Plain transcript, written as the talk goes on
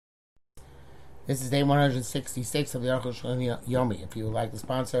This is day 166 of the Aruch Shulchan Yomi. If you would like to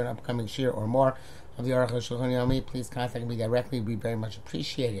sponsor an upcoming shir or more of the Aruch Shulchan Yomi, please contact me directly. It would be very much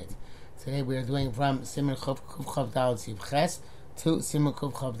appreciated. Today we are doing from Siman Kuf Chav Daled Sif Ches to Siman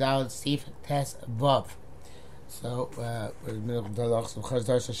Kuf Chav Daled Sif Tes Vav. So we're in the middle of the Lochs of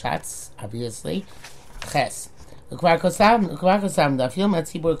Chazdar Shatz, obviously. Ches. The Kvar Kosam, the film at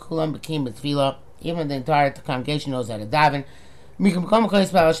Tzibur Kulam became a tefillah. Even the entire congregation knows how to daven.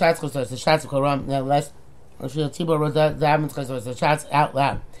 Nevertheless, the shots out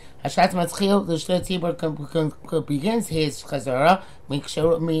loud. Hashatz Matzchil, the Shlet Tzibor begins his Chazara,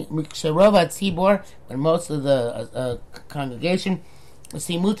 Miksherova Tzibor, when most of the congregation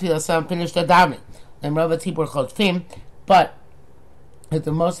see Mutfil finished the davening. Then Rova Tzibor Chotfim, but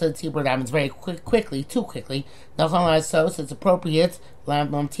the most of the Tzibor davens very quickly, too quickly. So it's appropriate.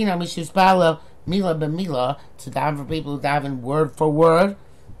 Lamtina Mishus Balo. Mila b'mila, to daven for people who daven word for word.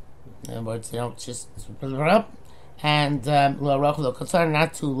 In other words, they don't just put it up. And not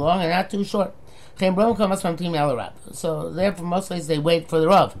too long and not too short. So therefore, most places they wait for the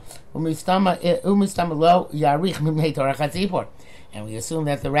Rav. And we assume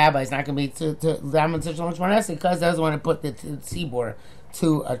that the rabbi is not going to be to daven such a long time because he doesn't want to put the tzibor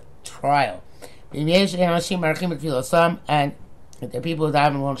to a trial. And if the people who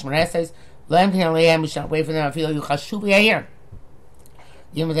daven long essays, we should wait for them. I feel you chashuv.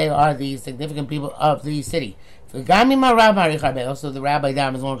 Even they are the significant people of the city. So the rabbi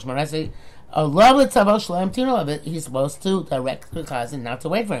dam is long shmoneh. A love with tzavos shloim tino of it. He's supposed to direct the cousin, not to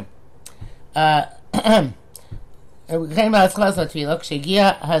wait for him. A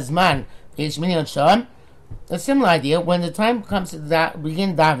similar idea when the time comes to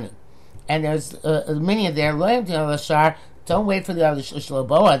begin davening, and there's many of there loyim tino l'shar. Don't wait for the other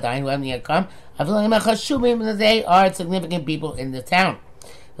Shloboa dying when they come. They are significant people in the town.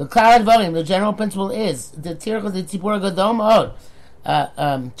 The general principle is the Tzibur Gadol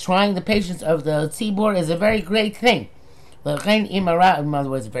Ma'od. Trying the patience of the Tzibur is a very great thing. In other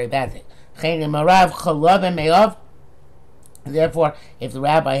words, a very bad thing. Therefore, if the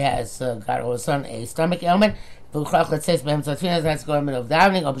rabbi has got all of a sudden a stomach ailment, let's say that's going in the middle of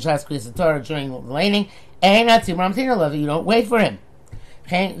davening or b'shas kriyas Torah during the laning, and you don't wait for him.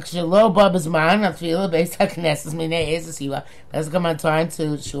 Doesn't come on time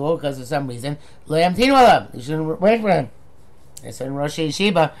to shul because of some reason. You shouldn't wait for him. They said in Rosh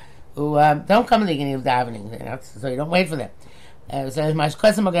Yeshiva who don't come in the beginning of davening, so you don't wait for them. So my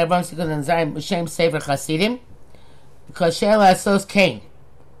question about Shem Sefer Chasidim because Shela Sos Cain.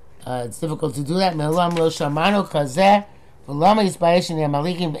 It's difficult to do that. Me'olam lo shamanu kazeh v'lama yisbayesh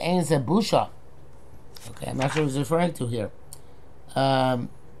malikim v'ein ze busha. Okay, I'm not sure what he's referring to here.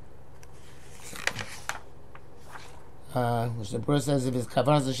 Which the Bruce says if it's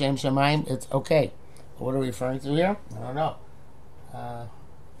kavanah Hashem Shemaim, it's okay. But what are we referring to here? I don't know.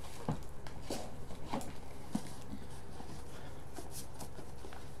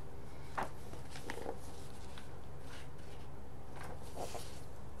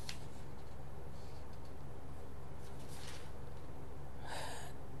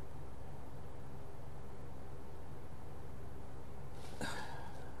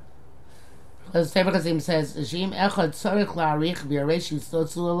 As Sefer Chazim says, if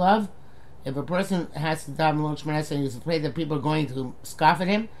a person has to daven long shmoneh and he's afraid that people are going to scoff at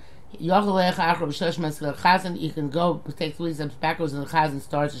him, you can go take 3 steps backwards and the chazan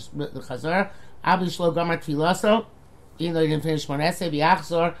starts the chazar. Even though he didn't finish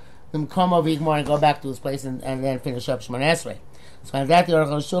shmoneh, and go back to his place and then finish up shmoneh. So on that the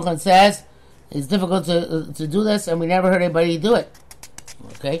Aruch Shulchan says it's difficult to do this, and we never heard anybody do it.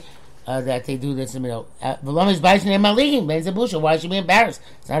 Okay. That they do this in the middle. Why should be embarrassed?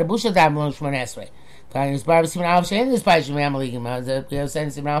 It's not a busha dam long shmoneh esrei.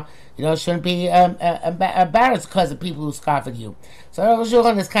 You shouldn't be embarrassed because of people who scoff at you. So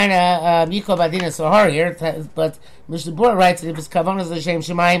Shulchan is kind of Yikov Adina Sohar here, but Mishnah Berurah writes that if it's kavanah l'shem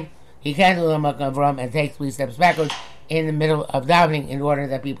shemaim, he can do the Makam Avram and take 3 steps backwards in the middle of davening in order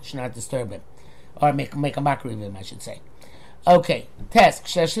that people should not disturb him or make a mockery of him, I should say. Okay, test.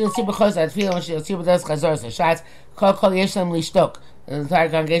 The entire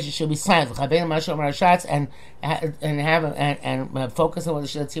congregation should be silent and focus on what the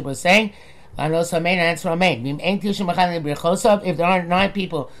Tzibur is saying. Answer amen. If there aren't 9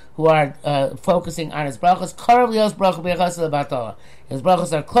 people who are focusing on his brachos, his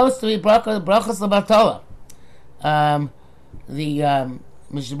brachos are close to the brachos lebatola. The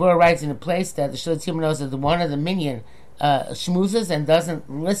Mishnah Berurah writes in a place that the Tzibur knows that one of the minyan schmoozes and doesn't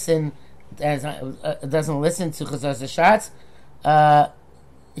listen to Chazar Shatz,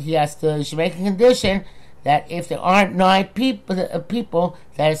 he should make a condition that if there aren't 9 people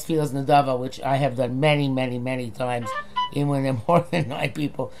that is feels nadava, which I have done many, many, many times, even when there are more than 9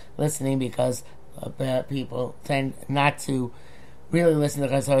 people listening, because people tend not to really listen to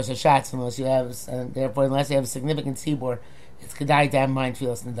Chazar Hashatz unless you have, and therefore unless you have a significant tzibur, it's kedai to have mind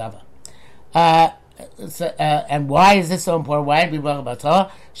feels nadava. And why is this so important? Why did we bring about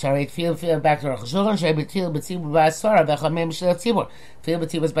Torah? Sharet feel back to Rosh Hashanah. Sharet feel b'tzibur b'asara v'chamim b'shel tzibur. Feel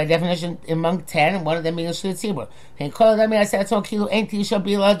b'tzibur is by definition among 10, and one of them being a shel tzibur. And kol adam yaseh atzmo kilu ein tisha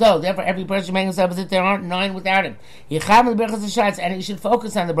bilado. Therefore, every person makes himself as if there aren't 9 without him. Yicham l'berachas hashatz, and he should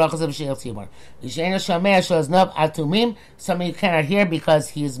focus on the brachas of shel tzibur. Yisheinu shomei shel aznav atumim. Some of you cannot hear because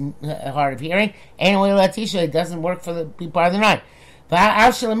he is hard of hearing. Ein latisha, it doesn't work for be part of the 9. Even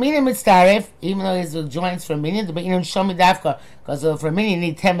though he's joints for a minyan, the beginning shomi dafka, because for a minyan you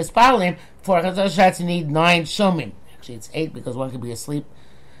need 10 mispalim, for Chazar Hashatz you need 9 shomim. Actually, it's 8 because one could be asleep,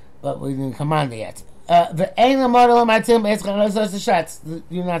 but we didn't command it yet.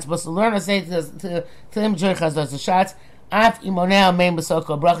 You're not supposed to learn or say to him during Chazar Hashatz. Af imonel mein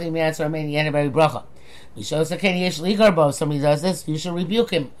b'soko bracha im answer amen the end of every bracha. We show second yesh ligarbo. Somebody does this, you should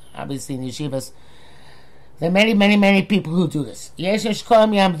rebuke him. Obviously in yeshivas. There are many, many, many people who do this. It's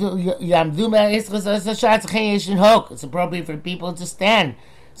appropriate for people to stand.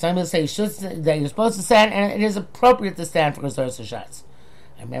 Some will say that you're supposed to stand, and it is appropriate to stand for Chazar Hashatz.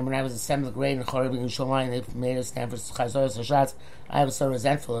 I remember when I was in 7th grade in Chorib in Shaline, they made us stand for Chazar Hashatz. I was so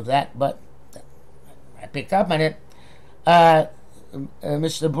resentful of that, but I picked up on it.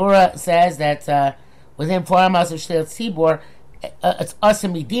 Mishnah Bura says that within 4 miles of Shtei Tzibor, it's us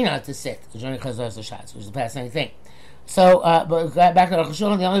and Medina to sit during Chazar Hashatz, which is a fascinating thing. So, but back to Rosh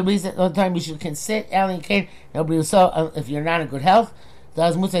Hashanah, the only time you can sit, Elin Kane, nobody will so if you're not in good health,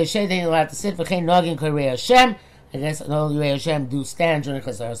 does Mutzei Shei, then you'll have to sit for Kane Nogin Korei Hashem. Against no Yirei Hashem do stand during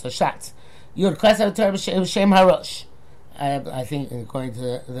Chazar Hashatz. Yud Klasav Torah B'Shem Harosh. I think according to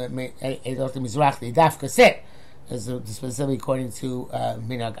the Eidot Mizrach, the Dafka sit is specifically according to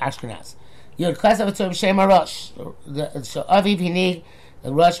Minhag Ashkenaz. Yud Klasav Torah B'Shem Harosh. So Aviv Hinig,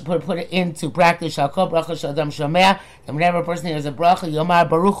 the Rosh put it into practice. Shalkol Bracha Shadam Shomea. And whenever a person hears a bracha, Yomar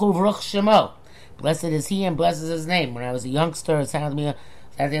Baruch Hu V'Ruch Shemo. Blessed is he and blessed is his name. When I was a youngster, it sounded to me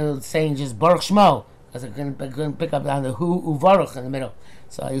that they were saying just Baruch Shmo, because I couldn't pick up on the Hu Uvaruch in the middle.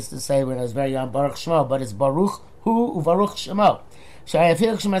 So I used to say when I was very young, Baruch Shmo, but it's Baruch Hu Uvaruch Shemo.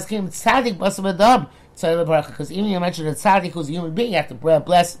 Because even you mentioned a tzaddik who's a human being, you have to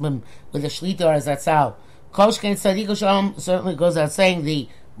bless him with a shlita or a zatzal. Koshkein tzaddik shalom certainly goes out saying the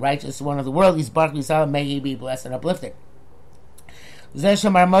righteous one of the world, he's Baruch Yisrael, may he be blessed and uplifted. That's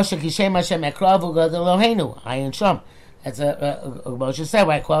Moshe said,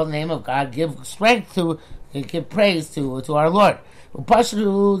 why call the name of God, give strength to, give praise to our Lord.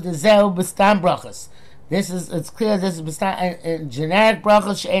 This is, it's clear, this is generic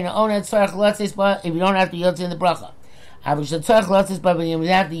brachas, if you don't have to yotze in the bracha. But when you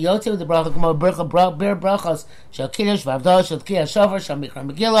have to yotze with the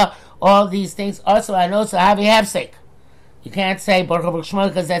bracha, all these things, also I know, so have a hefsek. You can't say Baruch Shmo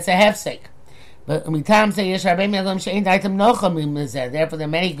because that's a hefsek. But therefore there are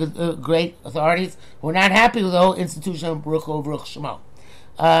many great authorities who are not happy with the whole institution of Baruch Shmo.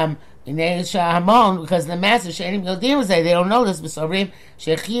 Because the masses they don't know this, that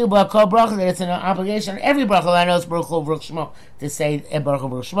it's an obligation on every bracha that knows Baruch Shmo to say Baruch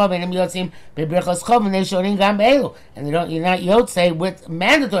Shmo, and they don't, you're not yotze with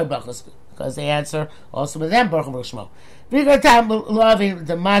mandatory brachas, because they answer also with them Baruch Shmo. It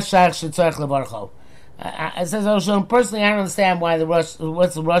says personally, I don't understand why what's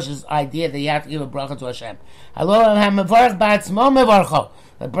the Rosh's idea that you have to give a bracha to Hashem. The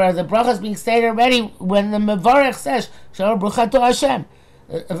bracha is being stated already when the mevarech says Shalom Bracha to Hashem.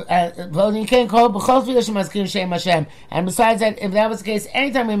 You can't call Hashem. And besides that, if that was the case,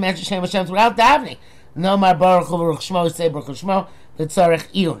 anytime we mention Shem Hashem throughout the evening, no my Baruch Hu Baruch Shmo, say Baruch Shmo, the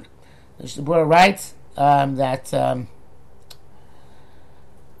Tzarech Iyun. The Shabura writes that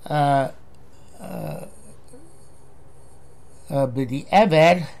B'di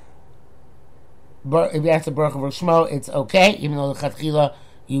Eved, if you ask the Baruch Hu Baruch Shmo, it's okay, even though the Chatchila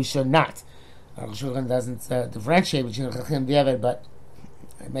you should not. Shulchan doesn't differentiate between Chachim and Eved, but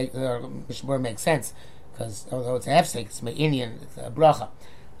Mishnah makes sense, because although it's a hefsek, it's Me'inyan, it's a bracha.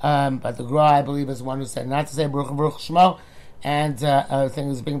 But the Gra, I believe, is the one who said not to say Baruch Shmo, and I think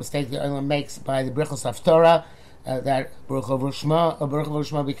there's a big mistake the Olam makes by the Brichos of Torah, that Baruch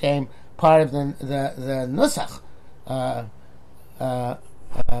Shmo became part of the Nusach.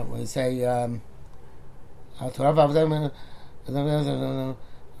 When you say Torah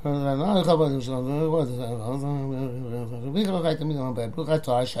So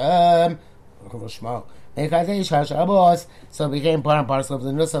it became part and parcel of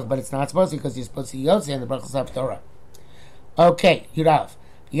the nusach, but it's not supposed to because you're supposed to Yotze and the brachas of Torah. Okay, Yurav.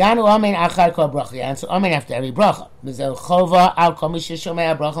 Yanu Amen Achar Kol Bracha. You answer Amen after every bracha. Mizel Chova Al Kol Mish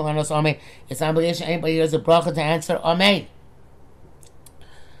Shomei Bracha Lanos Amen. It's an obligation anybody hears a bracha to answer Amen.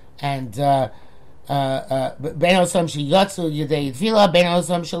 And Ben Osam Sheyotzu Yudei Tefila, Ben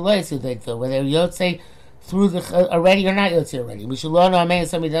Osam Shelo Yotzu Yudei Tefila. Whether Yotze through the already or not Yotze already. Mishalon Amen.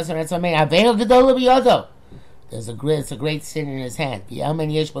 Somebody doesn't answer Amen. Aveil Gedol B'Yodo. It's a great sin in his hand. Amen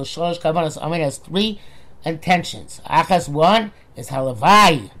Yesh Bo Shlosh Kavanos. Amen has three intentions. Achas one is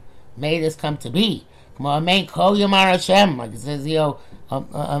halavai, may this come to be. May kol yomar Hashem, like it says,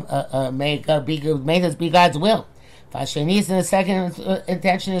 may this be God's will. Vashenis, and the second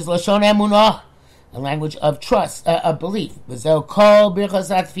intention is lashon emunah, a language of trust, of belief. V'zeh kol birchas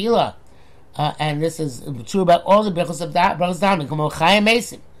atfila, and this is true about all the birchas of that birchas dami. Kamo chayim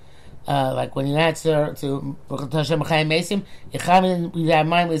mesim. Like when you answer to Baruch Hashem Chayim Mesim, you have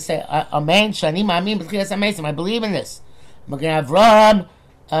mind would say Amen Shani Ma'amin B'Tchilas HaMesim. I believe in this. Magen Avraham,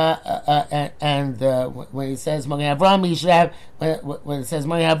 and when he says Magen Avraham, he should have when it says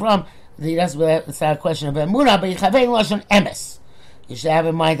Magen Avraham, he doesn't really it's not a question of Emunah, but Yichavein Lashon Emes. You should have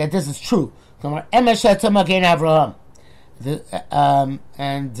in mind that this is true. Emes Shetzah Magen Avraham.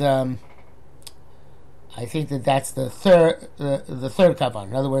 I think that's the third kavan.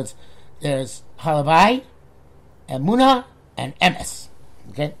 In other words, there's halavai, emunah, and emes.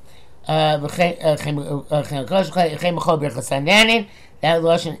 Okay, that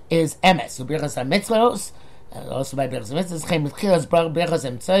lotion is emes. So birchas hamitzvos, also by birchas hamitzvos, birchas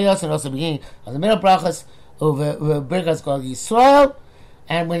emtzayos, and also beginning of the middle brachas over birchas called Yisrael.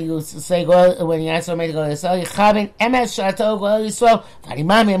 And when you say when you answer me to go to Yisrael, Yichavin emes shato go Yisrael,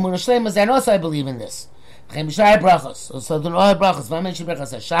 v'arimami emunah shleimus, and also I believe in this. So the other brachas,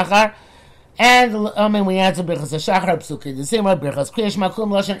 shachar, and when we answer birchas shachar psuki, the same word birchas kriyash makum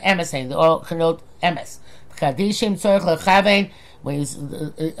lashon emes, they all connote emes. Kadishim tzorich lechavein when you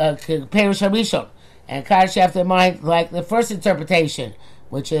perish harishon, and kaddish you have to mind like the first interpretation,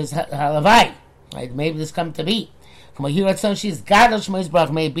 which is halavai. Right? Maybe this come to be. From a hero son, she's God of Shmei's brach.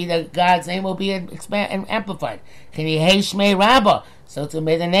 May it be that God's name will be expanded and amplified. Can you hey Shmei Rabbah? So to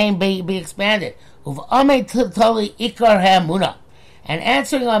may the name be expanded. And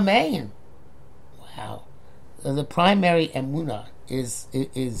answering Amen. Wow. The primary Emunah is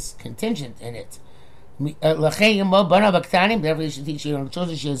contingent in it. Therefore you should teach your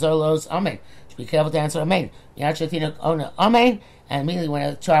children Amen. Should be careful to answer Amen. Amen. And immediately when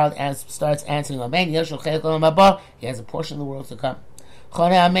a child starts answering Amen, he has a portion of the world to come.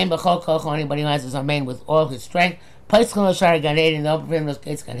 Anybody who answers Amen with all his strength, the open those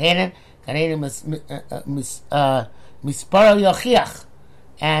gates Gan Misparo Yochiach,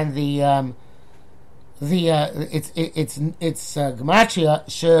 and it's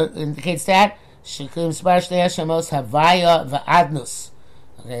gematria indicates that Shekim Spar Shnei Hashemos Havaya Va'adnus.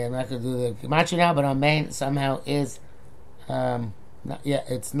 Okay, I'm not going to do the gematria now, but Amen somehow is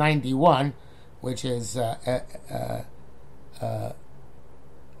it's 91, which is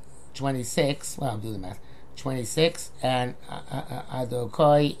 26. Well, I'll do the math. 26, and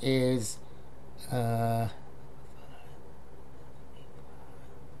Adokoi is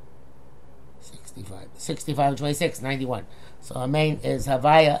 65, 26, 91. So Amen is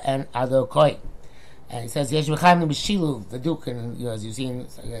Havaya and Adokoi. And he says, Yesh V'chaim B'shilu, the Duke, and as you see in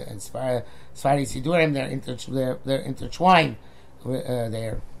Sfari Sidurim, they're intertwined,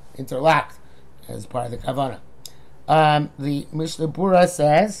 they're interlocked as part of the Kavanah. The Mishnah Bura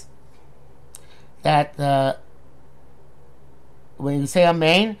says that when you say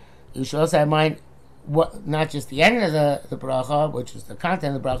Amen, you should also have in mind not just the end of the bracha, which is the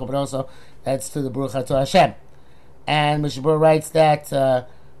content of the bracha, but also that's to the Baruch Atah Hashem. And Mishnah Bura writes that in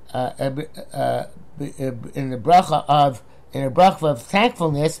the bracha of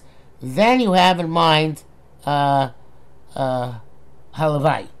thankfulness, then you have in mind halavai,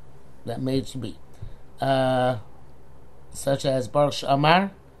 that may should be such as Baruch Shamar.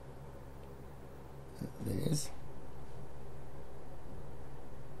 It is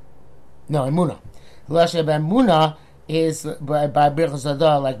no Emunah. Lashon of Emunah is by Birchas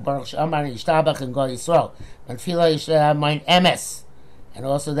Hadah, like Baruch Shamar and Yishtabach and Gal Yisrael. But Tefillah you should have mind emes, and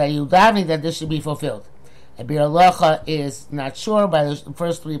also that you davening that this should be fulfilled. And Bir Halacha is not sure by the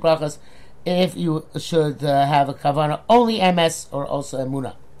first three brachas if you should have a kavanah only emes or also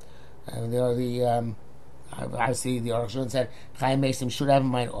Emunah. And there are obviously the Aruch Shulchan said Chaim Mesim should have in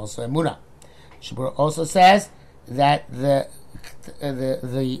mind also Emunah. Shabur also says that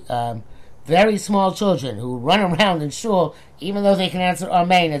very small children who run around in shul, even though they can answer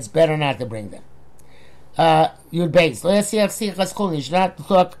Amen, it's better not to bring them. Yud Beis. You should not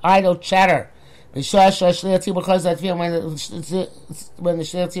talk idle chatter. When the Shliach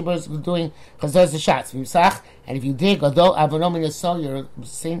Tzibur is doing Chazos Hashatz. And if you dig, although Avonom in the soul, your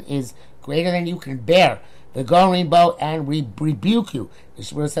sin is greater than you can bear, the Goring bow and rebuke you. The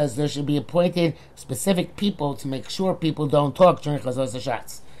Shliach says there should be appointed specific people to make sure people don't talk during Chazos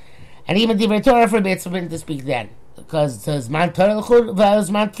Hashatz. And even Divrei Torah forbids to speak then, because it says Man Torah l'chud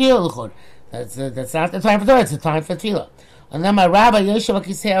v'azman tefillah l'chud. That's not the time for Torah; it's the time for tefillah. And then my Rabbi Yoshev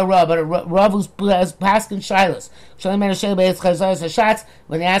Akisei Rav, but a Rav who's paskin shilas. Shalim men Hashem beis Chazos Hashatz.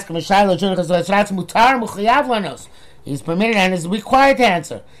 When they ask him a shilah during Chazos Hashatz, mutar muchayav lanos. He's permitted and is required to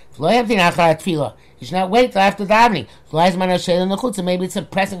answer. He should not wait till after davening. So maybe it's a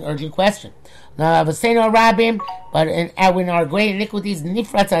pressing, urgent question. Now, I was saying Rabbim, but when our great iniquities,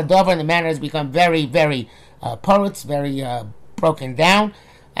 Nifratz Adover, and the manner has become very, very porous, very broken down.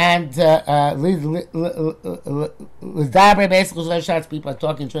 And people are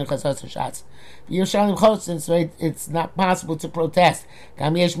talking during Chazos Hashatz. Yerushalayim Chos, since it's not possible to protest.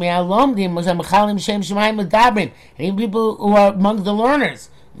 And even people who are among the learners,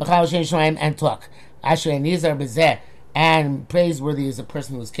 and talk. And praiseworthy is a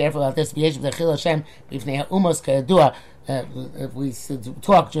person who is careful about this. If we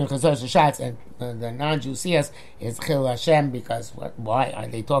talk during Chazos Hashatz and the non-Jew see us, it's Chil Hashem, because why are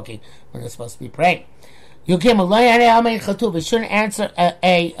they talking when they're supposed to be praying? You shouldn't answer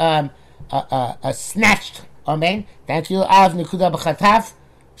a snatched Amen. Thank you. Aleph Nikuda B'Chataf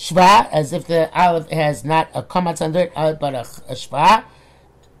Shva, as if the Aleph has not a comma under it, but a Shva.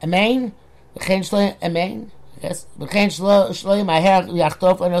 Amen. Amen. Yes.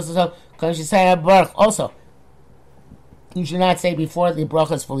 Also, you should not say before the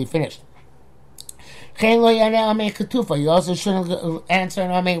bracha is fully finished. You also shouldn't answer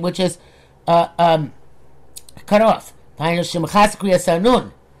an amen which is cut off. You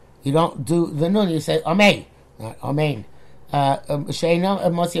don't do the nun, you say amen, not amen. You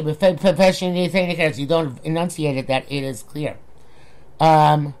don't enunciate it that it is clear.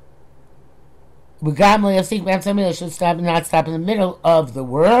 Should stop, not stop in the middle of the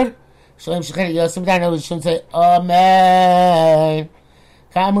word. You shouldn't say amen.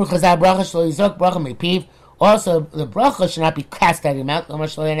 Also, the bracha should not be cast out of your mouth. Shouldn't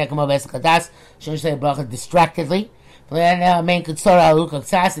say bracha distractedly. And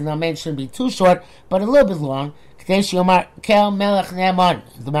the amen shouldn't be too short, but a little bit long. The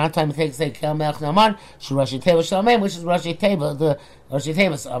amount of time it takes to say Kel Melech Ne'aman, Rashi Teva Shel Amen, which is Rashi Teva, the Rashi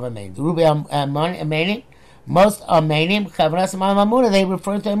Tevas of Amen. The Rubi Amenim, most Amenim, Kavanas Amamuna, they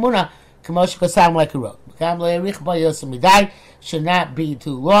refer to Amuna, Kamosh Kasam, like he wrote. Should not be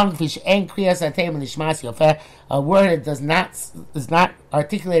too long. A word that is not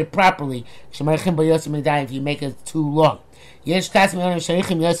articulated properly, if you make it too long. If some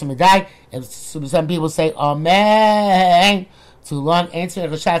people say amen too long, answer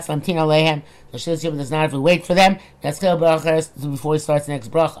the shots lamtin alehem. The shliach does not have to wait for them. That's before he starts the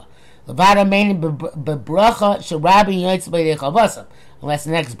next bracha. Unless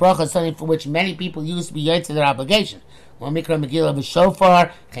the next bracha is something for which many people used to be yotze to their obligation. One mikra megillah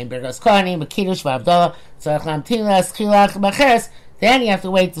v'shofar, kein bergas kohanim, v'kiddush v'avdalah, tzarech lamtin l'schilach b'cheres. Then you have to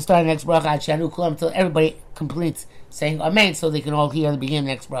wait to start the next bracha at shanu kulam until everybody completes saying amen, so they can all hear the beginning of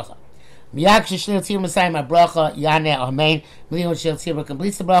the next bracha. Miyak sheshlir tzibur masayim bracha yaneh amen. When sheshlir tzibur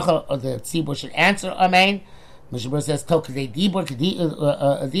completes the bracha, or the tzibur should answer amen. Mishabur says tokadei dibur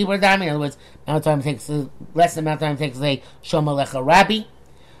dibur dami. In other words, amount of time it takes less than amount of time it takes to say shoma lecha rabbi.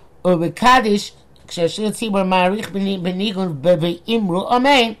 Or b'kadish sheshlir tzibur marich benigun ve'imru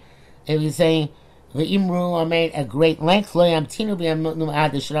amen. If he's saying ve'imru amen at great length, lo yamtinu b'yamnu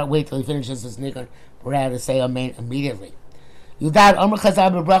ad. They should not wait till he finishes his nigun. Rather say amen immediately. Yudad Omer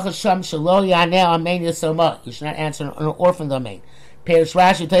Chazal b'bracha sham shelo yaneh amen yisoma. You should not answer an orphaned amen. Perish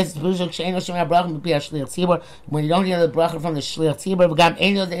Rashi Taisus B'Shuk she'eno shema bracha m'pi hashliach tzibur. When you don't hear the bracha from the shliach tzibur, v'gam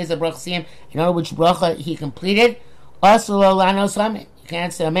eno there is a bracha siyim. You know which bracha he completed. Also lo lanos amen. You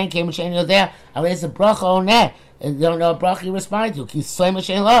can't say amen. Came she'eno there. It's a bracha oneh. You don't know what bracha you respond to.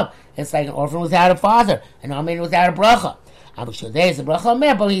 It's like an orphan without a father, an amen without a bracha. There is a bracha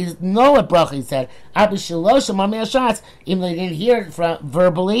amen, but he know what bracha he said. Even though he didn't hear it from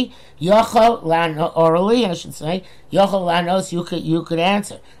verbally, orally, I should say, you could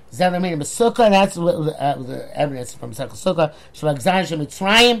answer. That's the evidence from Sukkah.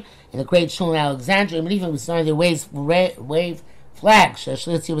 In the great shul in Alexandria, even with some of the wave flag.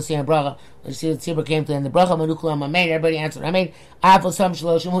 Shashlit Tzibur saying bracha. When the Tzibur came to the bracha, Manukulam Amen. Everybody answered Amen. Avos Sam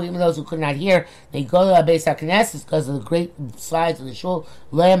Shaloshim, even those who could not hear, they go to Beis HaKnesses because of the great size of the shul.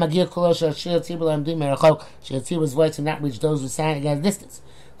 Loya Magir Kolosh Shashlit Tzibur Lamdim Merachok. Shashlit Tzibur's voice did not reach those who sang at a distance.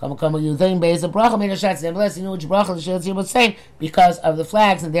 Come, you think Beis bracha made a shot. Nevertheless, you know which bracha the Shashlit Tzibur was saying because of the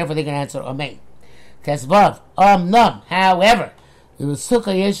flags, and therefore they can answer Amen. Tesvav Num. However, there was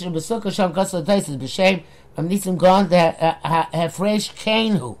Sukkah Yeshua B'Sukkah Sham Kasal Taisis B'Shem. Nisim gone that Hafresh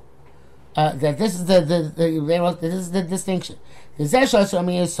Kainhu. That this is they wrote this is the distinction. The Zeshos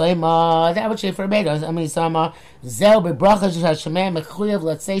Ami Yisayma that would say for Bedos Ami Yisayma Zel Bebracha Shemem Mechuyev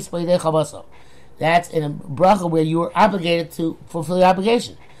Let's say Spoidei Chavaso. That's in a bracha where you are obligated to fulfill the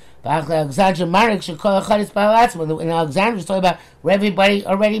obligation. In Alexandria is talking about where everybody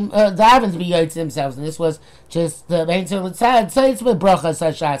already diving to be yoitz themselves, and this was just the main it's with brachas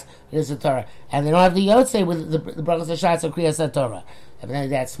hashatz. It is the Torah, and they don't have the yotze with the brachas hashatz or kriyas Torah. And then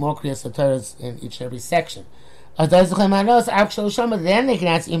that's small kriyas Torahs in each and every section. Then they can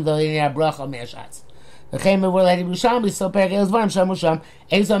ask him though they need a bracha me'ashatz. According to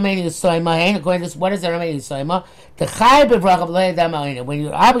this, what is the remedy soima? The chai bebracha when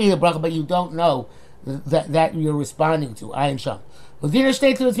you're obligated to bracha, but you don't know that you're responding to ayin sham. It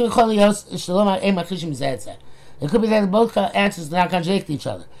could be that both answers do not contradict each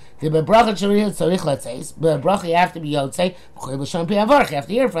other. The bebracha bebracha you have to be yotzei. You have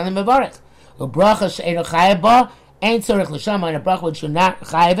to hear from the mevarich. Bebracha she'eno chai ain't tzorich l'shama on a bracha which you're not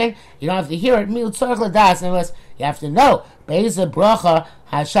chayven. You don't have to hear it. Miut tzorich l'das. Unless you have to know. Be'ez bracha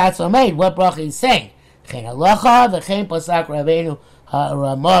hashatz omeid. What bracha he's saying? Chen halacha v'chen pasak Rabbeinu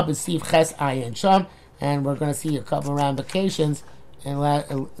Ramah b'sif ches ayin sham. And we're going to see a couple of ramifications in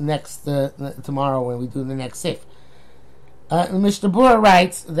next tomorrow when we do the next sif. Mishnah Berurah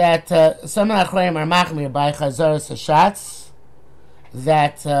writes that some achronim are machmir by chazaras hashatz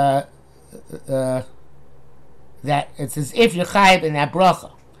that it's as if you're chayiv in that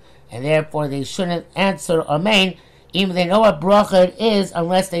bracha, and therefore they shouldn't answer amen, even if they know what bracha it is,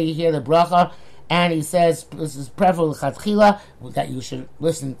 unless they hear the bracha. And he says this is preferable l'chatchila that you should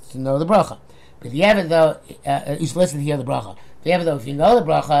listen to know the bracha. But if you haven't, though, you should listen to hear the bracha. If you know the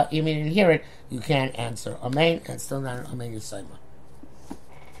bracha, even if you didn't hear it, you can't answer amen, and still not an amen yisayma.